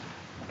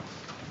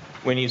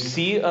When you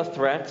see a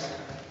threat,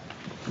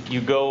 you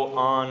go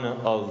on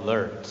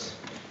alert.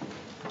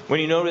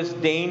 When you notice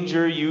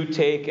danger, you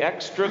take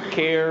extra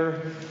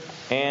care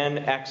and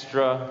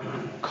extra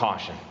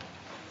caution.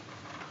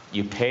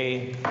 You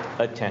pay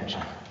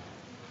attention.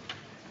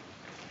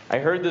 I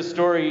heard this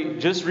story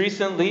just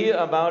recently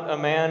about a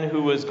man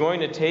who was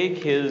going to take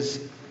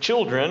his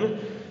children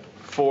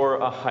for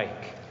a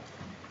hike.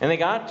 And they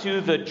got to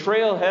the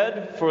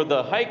trailhead for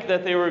the hike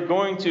that they were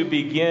going to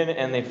begin,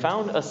 and they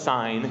found a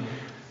sign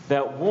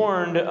that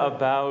warned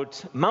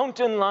about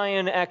mountain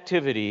lion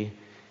activity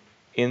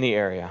in the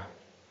area.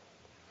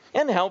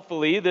 And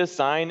helpfully, this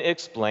sign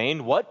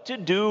explained what to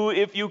do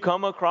if you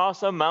come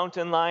across a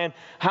mountain lion,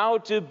 how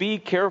to be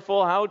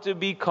careful, how to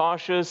be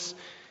cautious.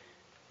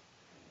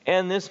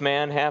 And this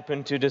man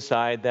happened to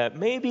decide that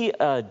maybe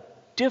a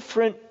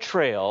different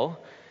trail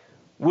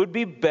would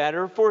be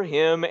better for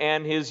him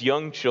and his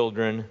young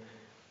children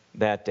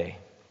that day.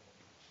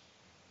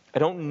 I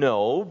don't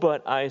know,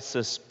 but I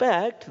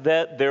suspect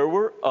that there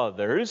were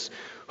others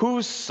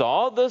who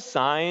saw the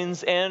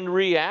signs and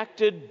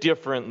reacted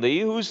differently,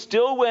 who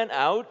still went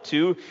out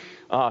to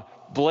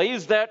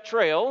blaze that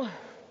trail.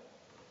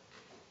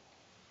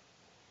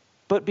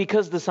 But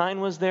because the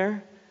sign was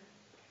there,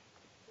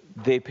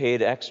 they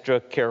paid extra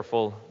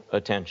careful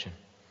attention.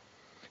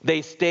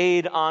 They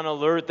stayed on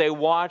alert. They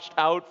watched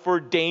out for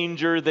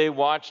danger. They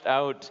watched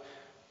out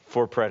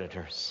for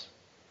predators.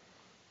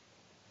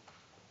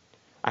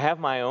 I have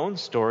my own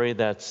story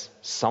that's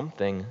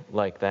something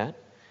like that.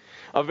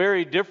 A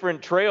very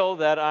different trail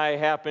that I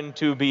happened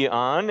to be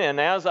on, and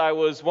as I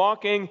was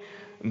walking,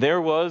 there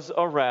was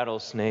a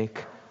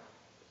rattlesnake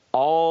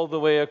all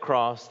the way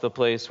across the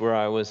place where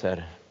I was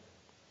headed.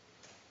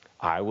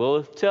 I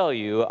will tell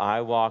you, I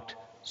walked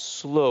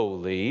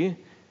slowly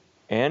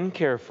and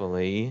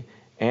carefully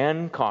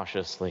and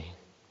cautiously.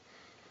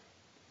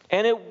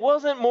 And it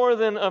wasn't more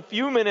than a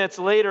few minutes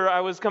later I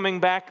was coming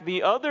back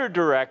the other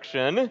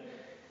direction,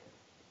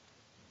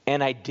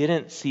 and I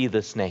didn't see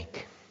the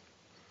snake.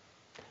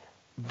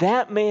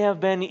 That may have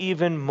been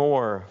even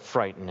more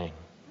frightening.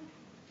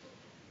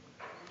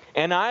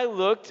 And I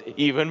looked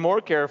even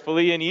more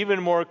carefully and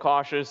even more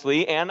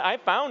cautiously, and I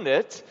found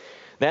it.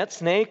 That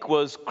snake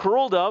was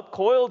curled up,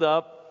 coiled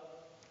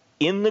up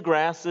in the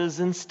grasses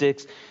and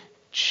sticks,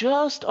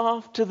 just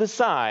off to the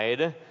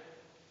side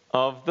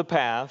of the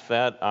path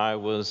that I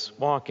was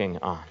walking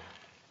on.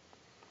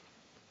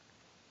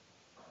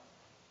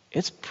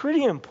 It's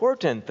pretty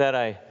important that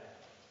I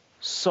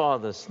saw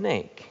the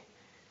snake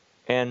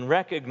and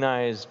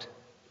recognized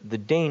the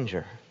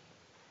danger.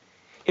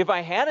 If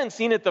I hadn't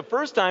seen it the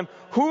first time,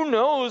 who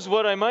knows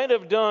what I might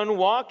have done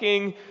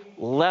walking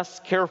less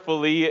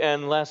carefully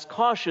and less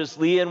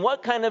cautiously, and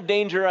what kind of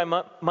danger I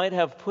might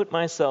have put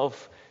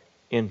myself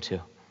into.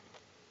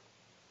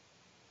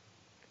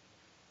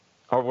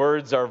 Our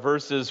words, our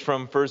verses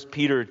from 1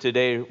 Peter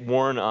today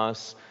warn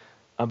us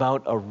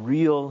about a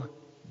real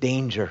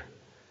danger,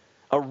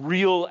 a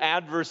real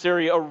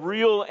adversary, a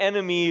real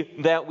enemy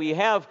that we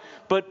have.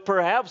 But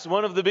perhaps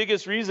one of the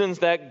biggest reasons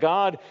that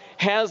God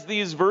has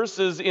these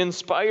verses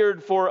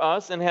inspired for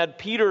us and had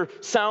Peter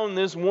sound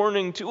this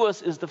warning to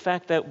us is the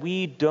fact that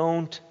we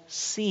don't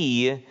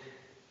see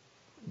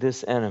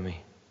this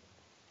enemy.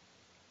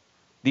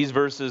 These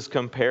verses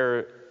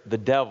compare the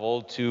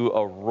devil to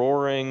a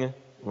roaring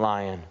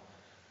lion,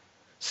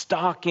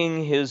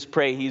 stalking his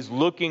prey. He's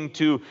looking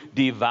to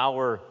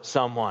devour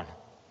someone.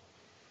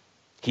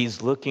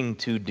 He's looking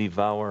to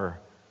devour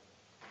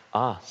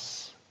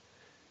us.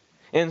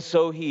 And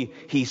so he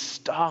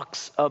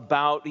stalks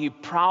about, he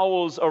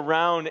prowls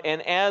around,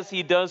 and as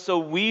he does so,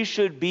 we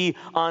should be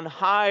on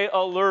high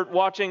alert,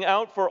 watching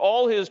out for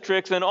all his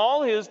tricks and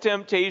all his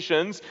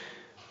temptations,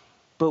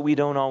 but we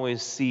don't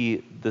always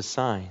see the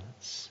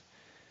signs.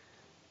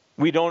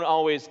 We don't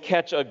always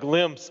catch a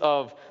glimpse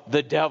of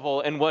the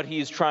devil and what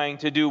he's trying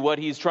to do, what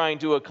he's trying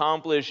to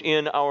accomplish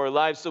in our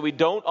lives, so we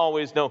don't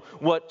always know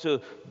what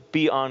to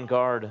be on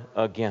guard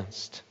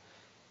against.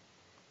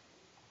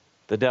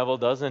 The devil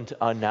doesn't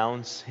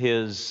announce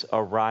his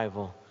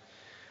arrival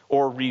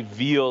or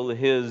reveal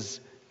his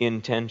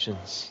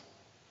intentions.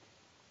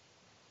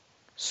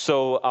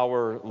 So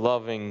our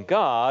loving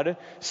God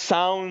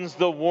sounds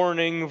the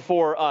warning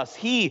for us.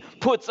 He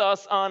puts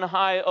us on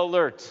high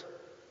alert.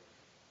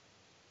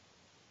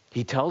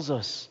 He tells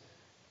us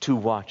to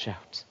watch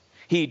out.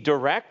 He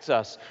directs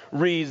us.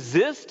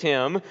 Resist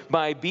him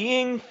by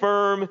being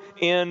firm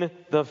in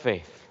the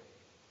faith.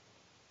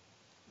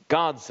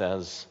 God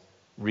says,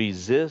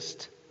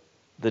 resist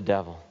the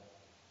devil.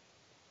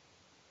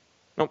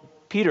 Now,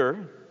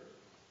 Peter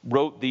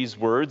wrote these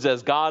words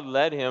as God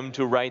led him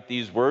to write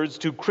these words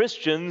to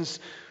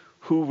Christians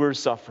who were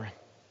suffering.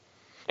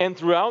 And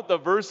throughout the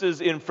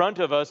verses in front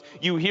of us,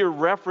 you hear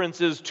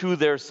references to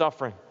their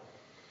suffering.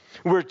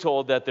 We're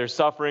told that their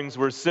sufferings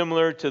were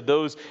similar to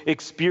those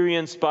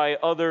experienced by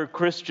other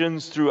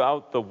Christians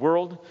throughout the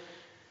world.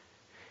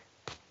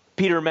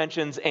 Peter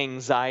mentions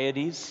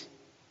anxieties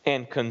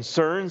and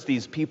concerns.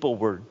 These people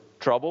were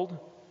troubled.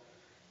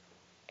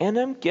 And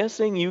I'm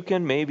guessing you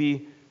can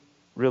maybe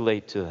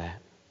relate to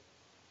that.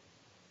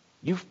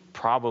 You've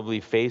probably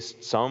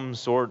faced some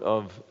sort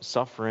of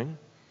suffering.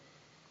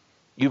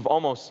 You've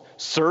almost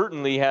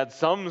certainly had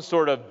some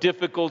sort of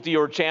difficulty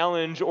or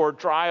challenge or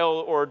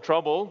trial or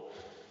trouble.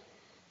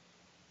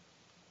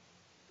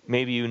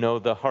 Maybe you know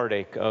the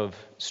heartache of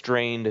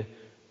strained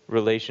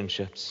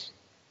relationships.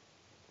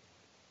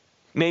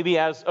 Maybe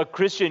as a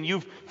Christian,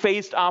 you've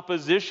faced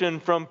opposition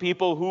from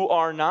people who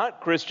are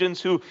not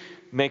Christians, who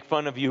make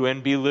fun of you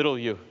and belittle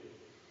you,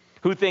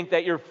 who think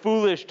that you're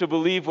foolish to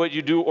believe what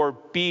you do or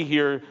be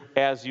here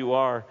as you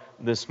are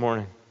this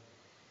morning.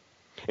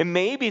 And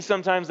maybe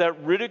sometimes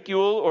that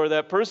ridicule or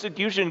that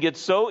persecution gets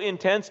so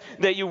intense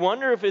that you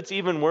wonder if it's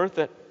even worth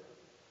it.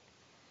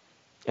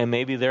 And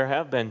maybe there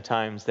have been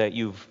times that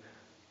you've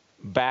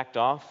backed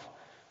off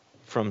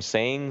from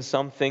saying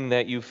something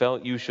that you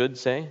felt you should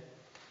say,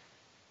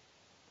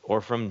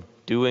 or from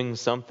doing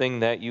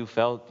something that you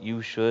felt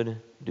you should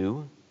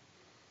do.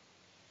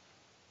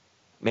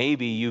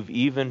 Maybe you've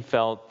even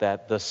felt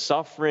that the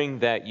suffering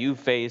that you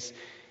face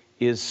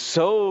is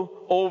so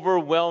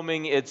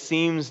overwhelming it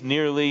seems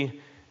nearly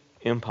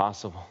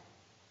impossible.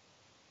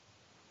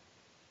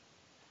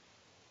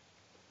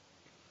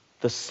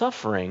 The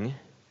suffering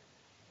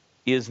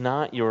is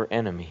not your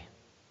enemy.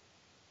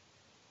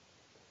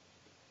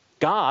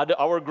 God,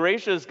 our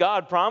gracious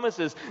God,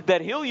 promises that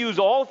He'll use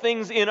all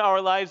things in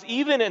our lives,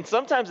 even and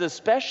sometimes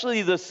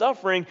especially the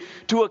suffering,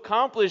 to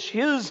accomplish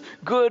His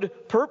good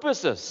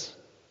purposes.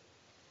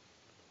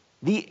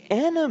 The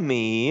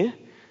enemy,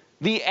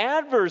 the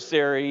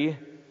adversary,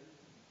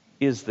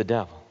 is the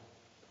devil.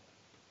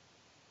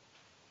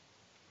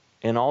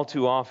 And all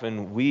too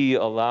often, we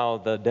allow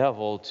the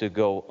devil to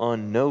go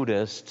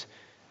unnoticed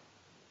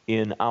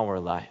in our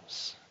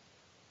lives.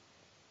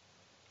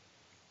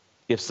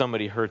 If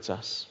somebody hurts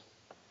us,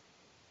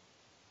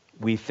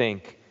 we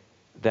think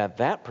that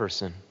that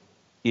person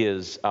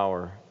is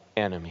our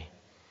enemy.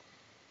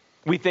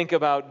 We think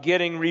about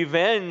getting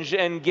revenge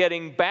and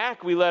getting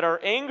back. We let our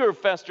anger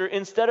fester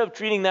instead of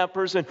treating that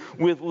person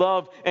with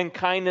love and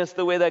kindness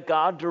the way that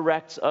God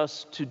directs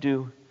us to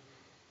do.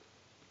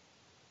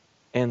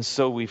 And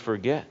so we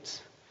forget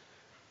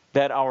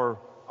that our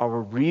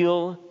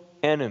real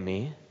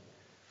enemy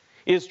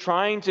is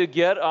trying to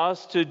get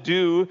us to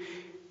do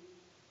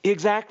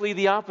exactly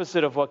the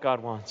opposite of what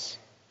God wants.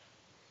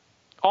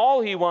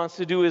 All he wants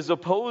to do is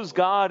oppose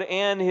God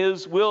and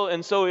His will.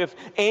 And so if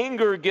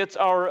anger gets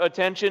our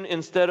attention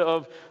instead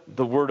of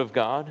the Word of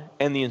God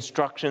and the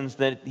instructions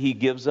that He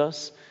gives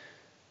us,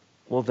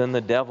 well, then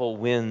the devil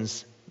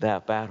wins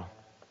that battle.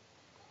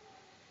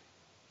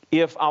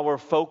 If our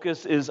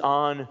focus is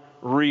on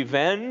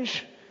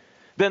revenge,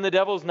 then the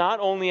devil's not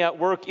only at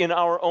work in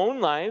our own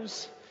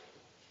lives,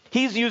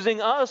 he's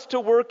using us to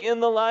work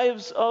in the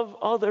lives of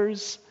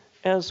others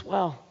as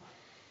well.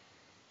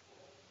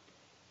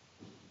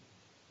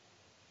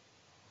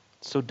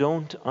 So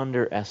don't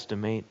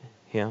underestimate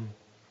him.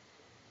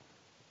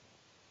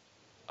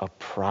 A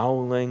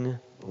prowling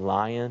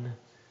lion.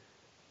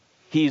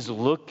 He's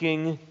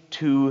looking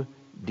to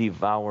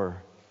devour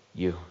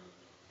you.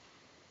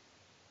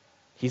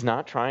 He's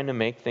not trying to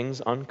make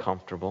things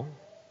uncomfortable.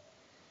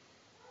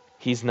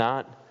 He's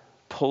not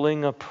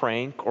pulling a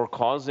prank or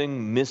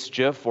causing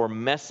mischief or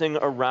messing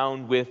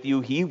around with you.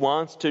 He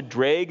wants to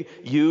drag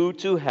you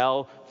to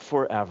hell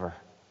forever.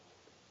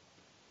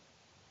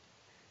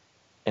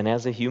 And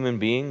as a human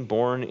being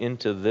born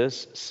into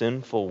this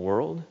sinful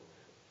world,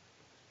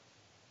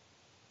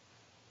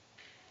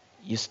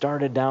 you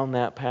started down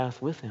that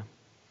path with him.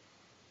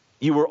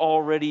 You were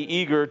already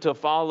eager to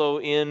follow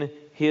in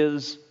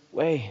his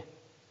way.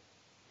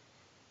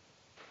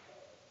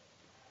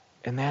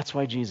 And that's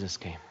why Jesus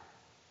came.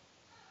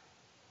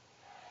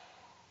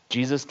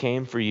 Jesus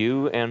came for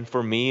you and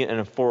for me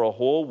and for a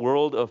whole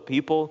world of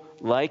people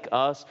like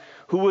us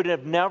who would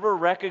have never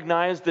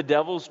recognized the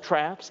devil's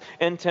traps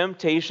and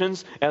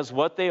temptations as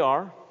what they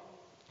are,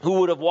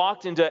 who would have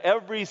walked into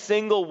every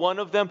single one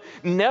of them,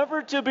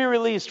 never to be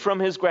released from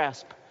his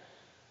grasp.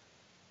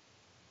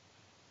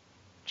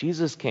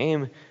 Jesus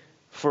came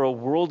for a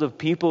world of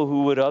people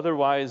who would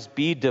otherwise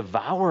be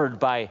devoured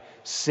by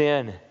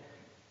sin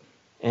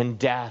and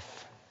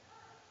death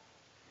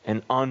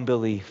and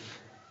unbelief.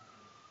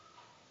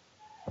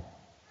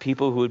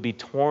 People who would be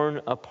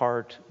torn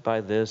apart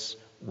by this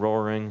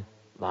roaring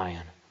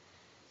lion.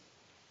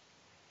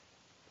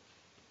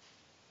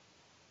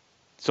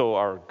 So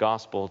our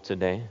gospel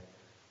today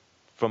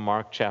from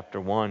Mark chapter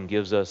 1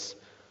 gives us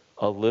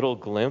a little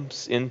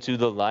glimpse into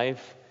the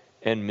life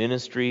and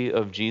ministry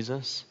of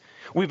Jesus.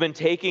 We've been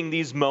taking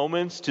these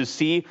moments to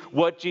see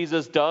what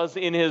Jesus does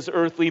in his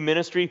earthly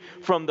ministry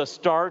from the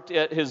start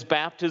at his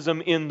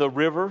baptism in the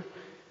river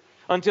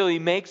until he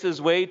makes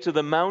his way to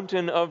the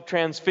mountain of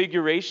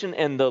transfiguration.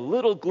 And the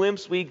little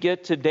glimpse we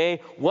get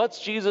today,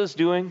 what's Jesus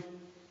doing?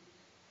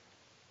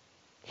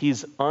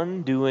 He's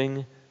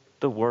undoing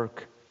the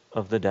work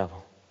of the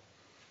devil.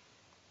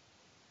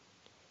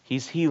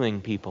 He's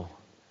healing people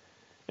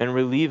and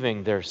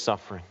relieving their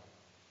suffering.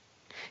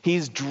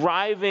 He's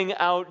driving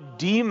out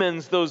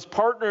demons, those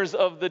partners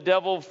of the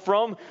devil,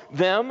 from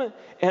them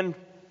and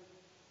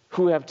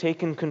who have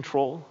taken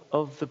control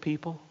of the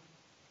people.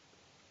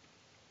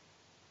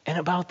 And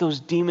about those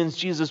demons,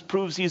 Jesus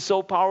proves he's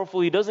so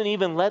powerful, he doesn't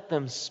even let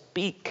them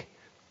speak.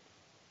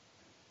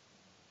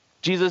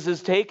 Jesus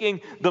is taking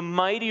the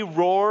mighty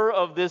roar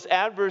of this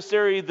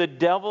adversary, the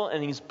devil,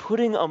 and he's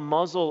putting a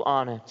muzzle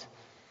on it.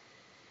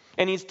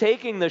 And he's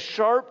taking the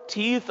sharp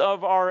teeth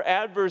of our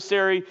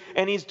adversary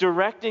and he's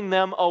directing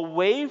them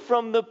away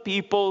from the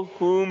people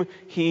whom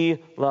he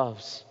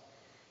loves.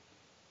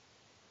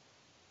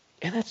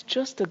 And that's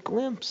just a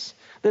glimpse.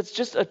 That's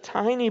just a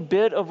tiny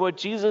bit of what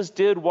Jesus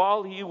did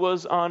while he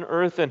was on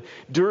earth and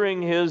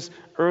during his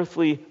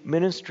earthly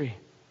ministry.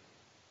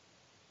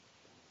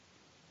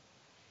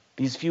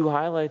 These few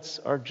highlights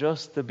are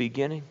just the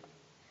beginning.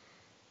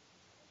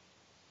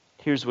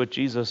 Here's what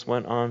Jesus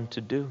went on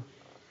to do.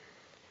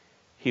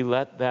 He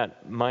let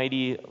that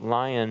mighty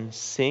lion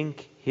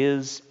sink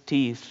his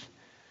teeth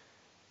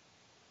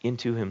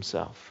into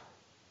himself.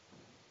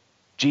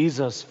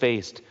 Jesus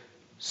faced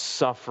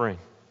suffering.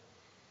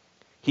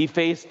 He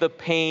faced the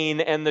pain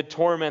and the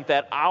torment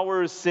that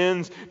our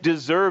sins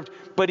deserved,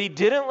 but he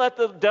didn't let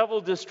the devil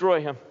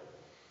destroy him.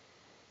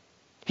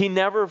 He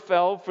never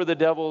fell for the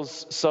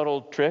devil's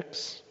subtle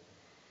tricks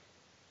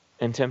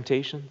and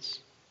temptations.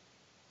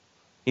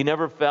 He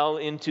never fell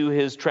into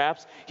his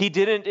traps. He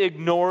didn't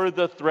ignore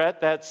the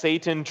threat that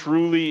Satan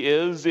truly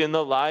is in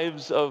the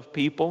lives of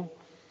people.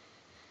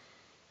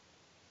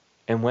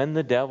 And when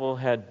the devil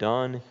had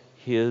done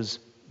his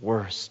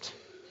worst,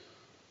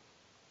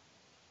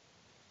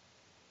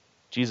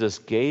 Jesus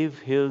gave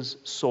his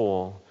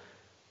soul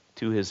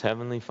to his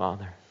heavenly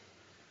Father.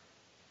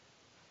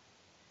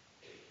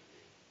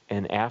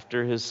 And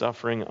after his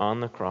suffering on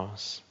the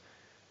cross,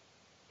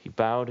 he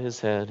bowed his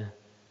head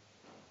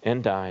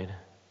and died,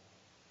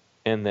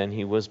 and then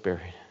he was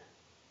buried.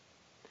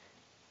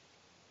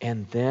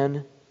 And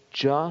then,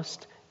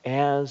 just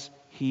as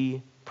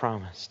he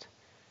promised,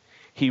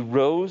 he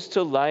rose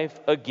to life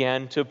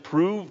again to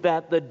prove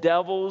that the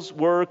devil's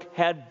work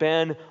had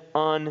been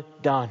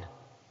undone.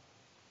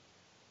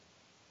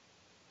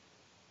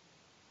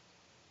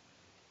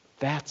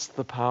 That's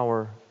the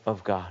power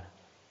of God.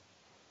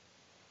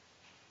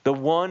 The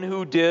one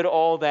who did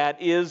all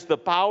that is the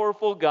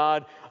powerful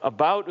God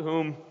about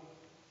whom,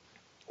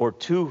 or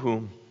to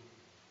whom,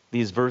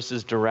 these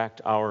verses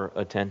direct our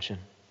attention.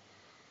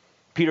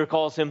 Peter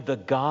calls him the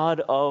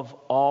God of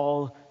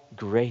all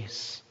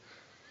grace.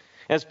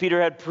 As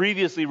Peter had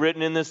previously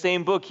written in the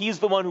same book, he's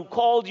the one who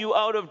called you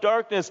out of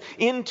darkness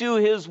into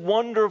his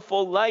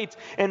wonderful light.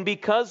 And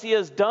because he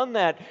has done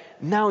that,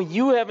 now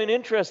you have an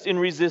interest in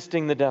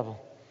resisting the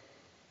devil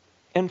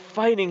and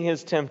fighting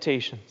his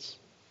temptations.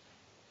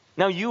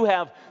 Now you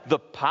have the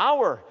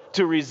power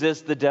to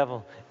resist the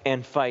devil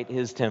and fight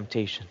his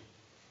temptation,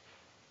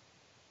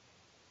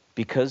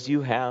 because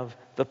you have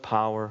the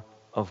power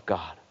of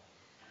God.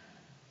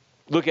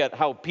 Look at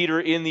how Peter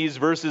in these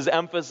verses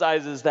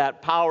emphasizes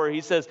that power.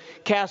 He says,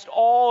 cast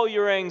all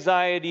your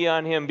anxiety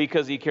on him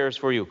because he cares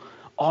for you.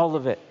 All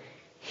of it.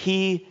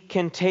 He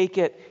can take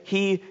it.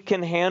 He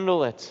can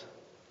handle it.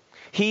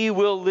 He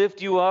will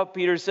lift you up,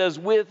 Peter says,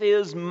 with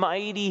his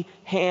mighty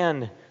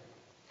hand.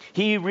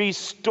 He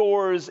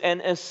restores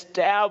and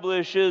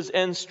establishes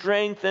and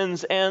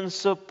strengthens and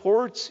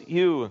supports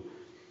you.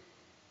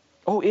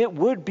 Oh, it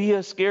would be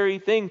a scary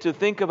thing to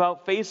think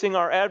about facing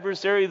our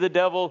adversary, the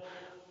devil,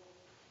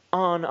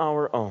 on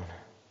our own.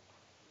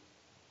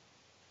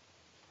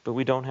 But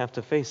we don't have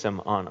to face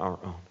him on our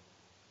own.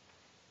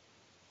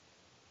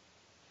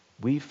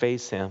 We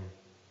face him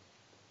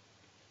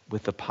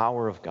with the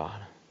power of God.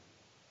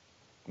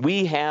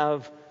 We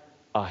have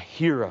a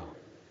hero.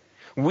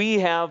 We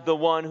have the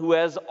one who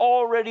has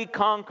already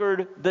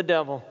conquered the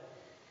devil.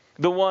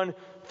 The one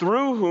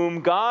through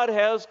whom God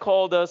has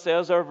called us,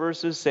 as our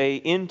verses say,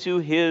 into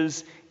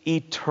his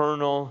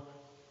eternal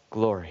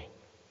glory.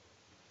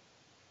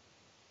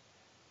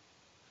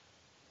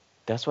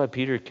 That's why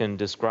Peter can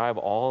describe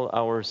all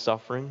our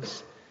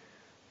sufferings.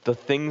 The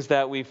things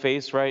that we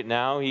face right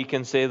now, he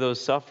can say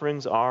those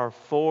sufferings are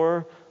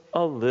for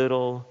a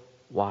little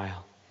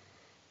while.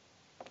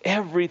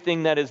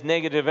 Everything that is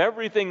negative,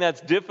 everything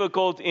that's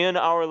difficult in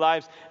our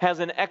lives has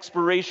an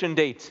expiration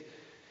date.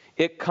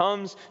 It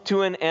comes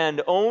to an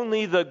end.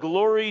 Only the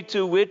glory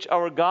to which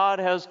our God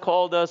has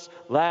called us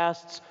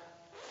lasts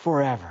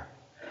forever.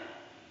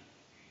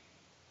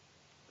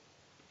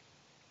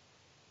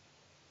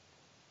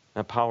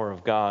 The power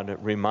of God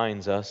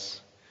reminds us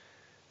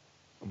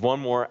of one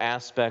more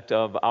aspect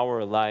of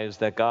our lives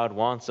that God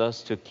wants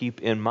us to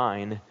keep in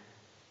mind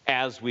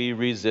as we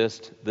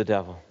resist the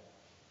devil.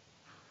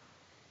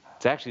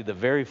 It's actually the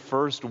very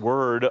first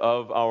word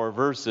of our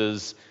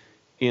verses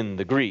in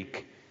the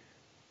Greek,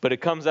 but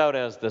it comes out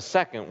as the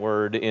second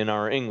word in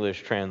our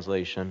English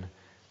translation: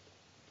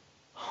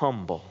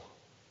 humble.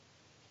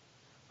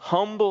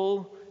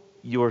 Humble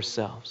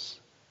yourselves.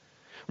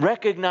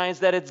 Recognize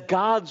that it's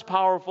God's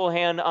powerful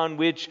hand on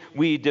which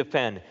we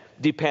depend.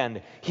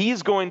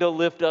 He's going to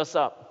lift us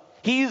up.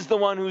 He's the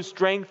one who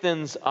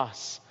strengthens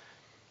us.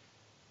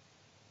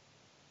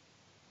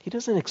 He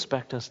doesn't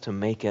expect us to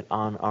make it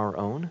on our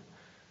own.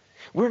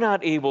 We're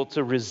not able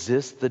to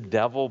resist the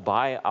devil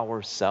by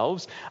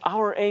ourselves.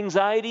 Our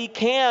anxiety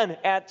can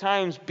at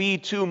times be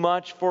too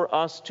much for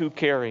us to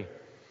carry.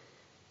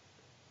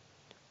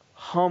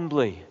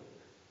 Humbly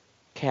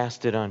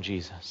cast it on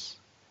Jesus.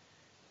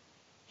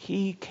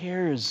 He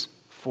cares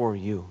for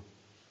you.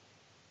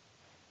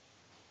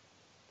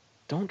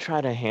 Don't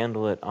try to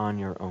handle it on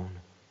your own.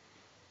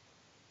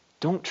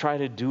 Don't try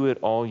to do it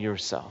all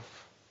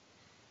yourself.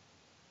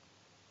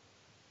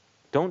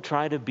 Don't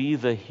try to be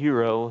the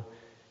hero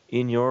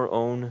in your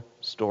own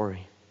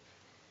story.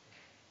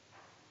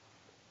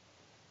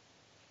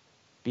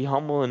 Be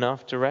humble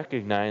enough to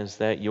recognize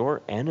that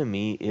your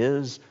enemy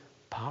is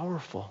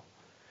powerful.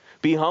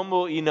 Be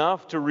humble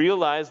enough to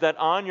realize that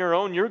on your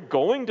own you're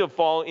going to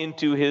fall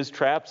into his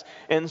traps,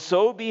 and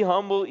so be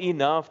humble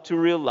enough to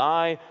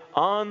rely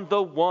on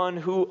the one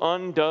who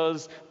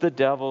undoes the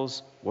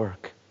devil's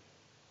work.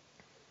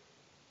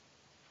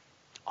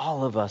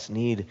 All of us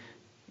need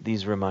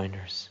these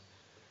reminders.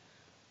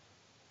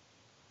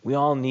 We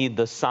all need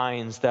the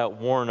signs that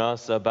warn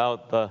us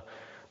about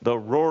the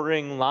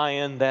roaring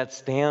lion that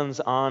stands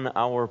on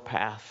our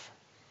path.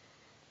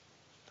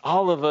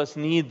 All of us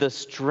need the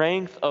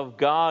strength of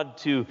God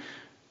to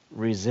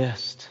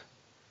resist.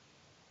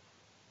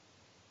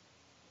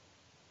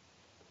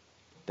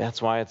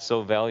 That's why it's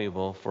so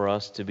valuable for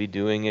us to be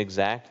doing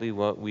exactly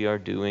what we are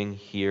doing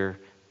here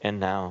and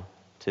now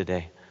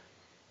today.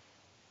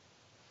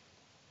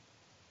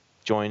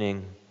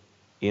 Joining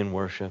in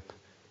worship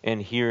and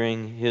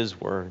hearing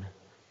his word.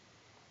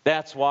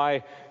 That's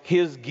why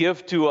his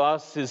gift to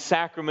us, his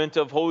sacrament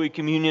of Holy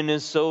Communion,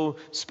 is so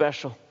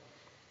special.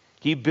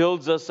 He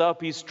builds us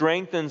up. He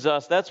strengthens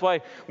us. That's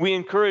why we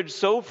encourage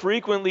so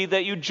frequently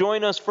that you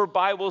join us for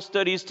Bible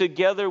studies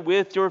together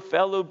with your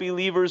fellow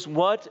believers.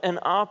 What an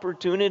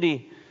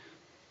opportunity.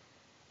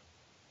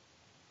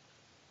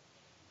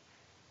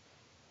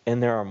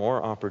 And there are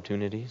more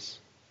opportunities.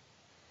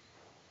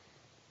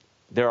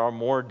 There are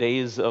more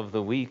days of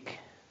the week.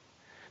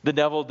 The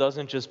devil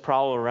doesn't just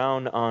prowl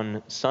around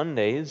on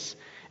Sundays,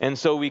 and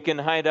so we can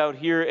hide out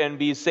here and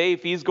be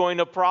safe. He's going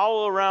to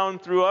prowl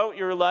around throughout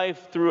your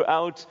life,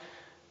 throughout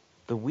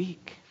the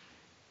week.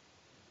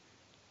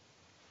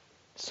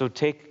 So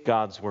take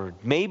God's word.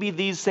 Maybe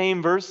these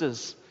same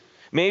verses,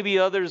 maybe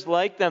others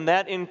like them,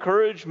 that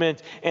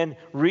encouragement, and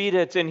read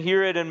it and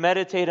hear it and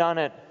meditate on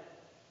it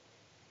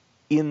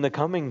in the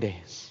coming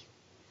days.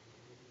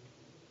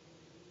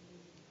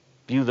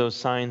 View those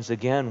signs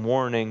again,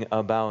 warning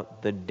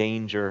about the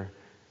danger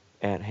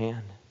at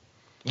hand.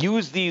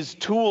 Use these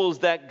tools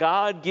that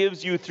God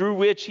gives you, through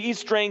which he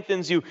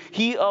strengthens you,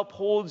 he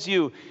upholds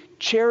you.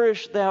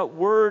 Cherish that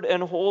word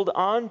and hold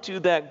on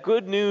to that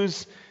good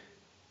news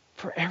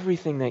for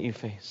everything that you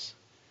face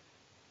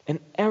and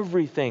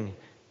everything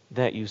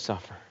that you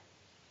suffer.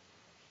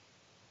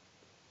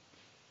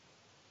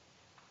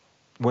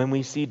 When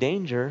we see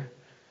danger,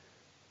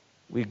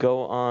 we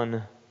go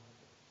on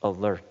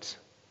alert.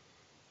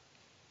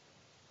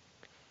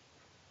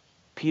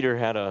 Peter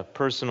had a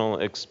personal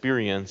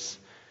experience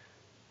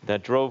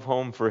that drove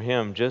home for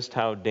him just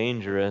how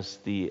dangerous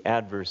the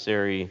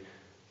adversary,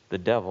 the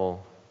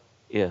devil,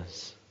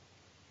 is.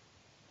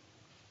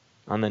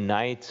 On the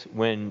night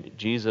when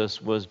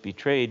Jesus was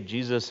betrayed,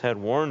 Jesus had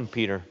warned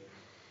Peter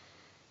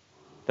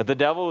that the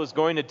devil was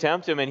going to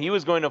tempt him and he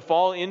was going to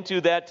fall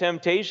into that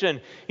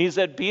temptation. He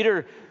said,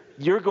 "Peter,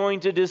 you're going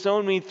to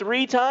disown me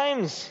 3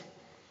 times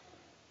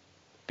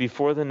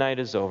before the night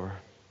is over."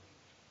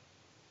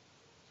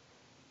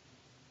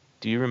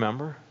 Do you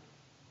remember?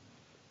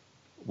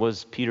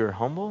 Was Peter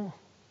humble?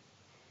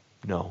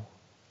 No.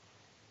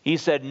 He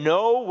said,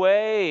 "No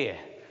way.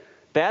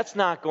 That's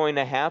not going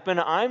to happen.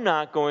 I'm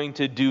not going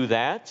to do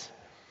that."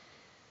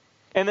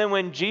 And then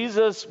when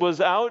Jesus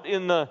was out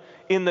in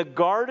the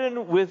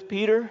garden with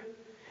Peter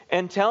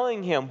and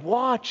telling him,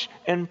 "Watch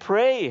and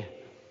pray,"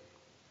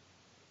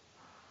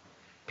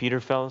 Peter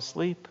fell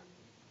asleep.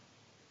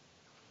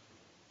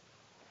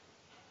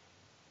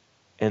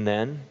 And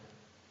then,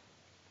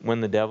 when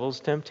the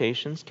devil's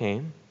temptations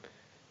came,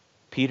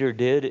 Peter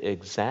did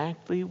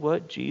exactly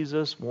what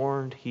Jesus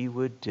warned he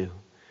would do.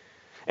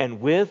 And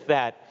with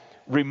that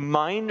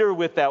reminder,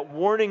 with that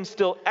warning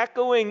still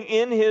echoing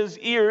in his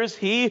ears,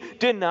 he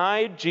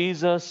denied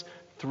Jesus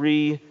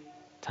 3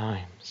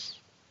 times.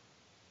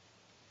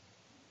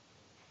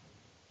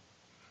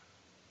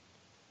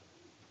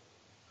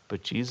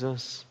 But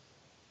Jesus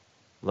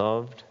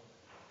loved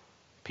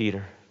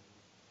Peter,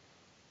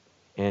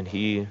 and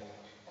he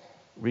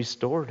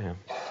restored him,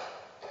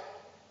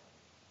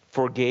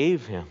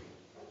 forgave him,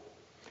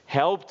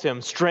 helped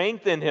him,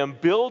 strengthened him,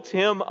 built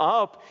him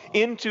up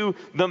into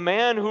the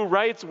man who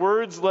writes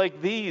words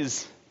like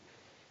these.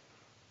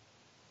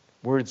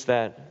 Words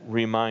that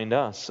remind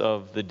us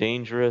of the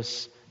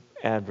dangerous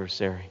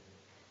adversary.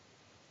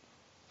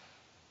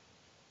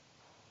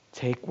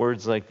 Take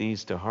words like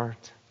these to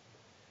heart.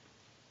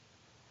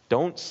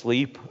 Don't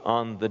sleep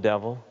on the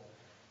devil.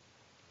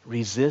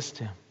 Resist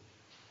him.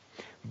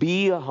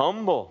 Be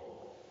humble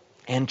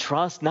and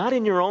trust not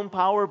in your own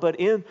power, but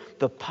in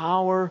the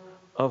power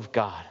of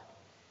God.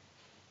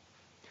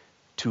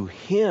 To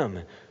him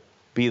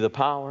be the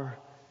power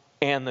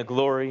and the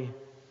glory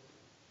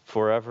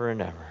forever and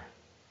ever.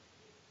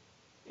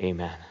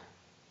 Amen.